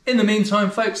 in the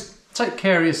meantime, folks, take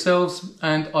care of yourselves,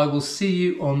 and I will see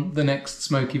you on the next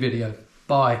smoky video.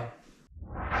 Bye.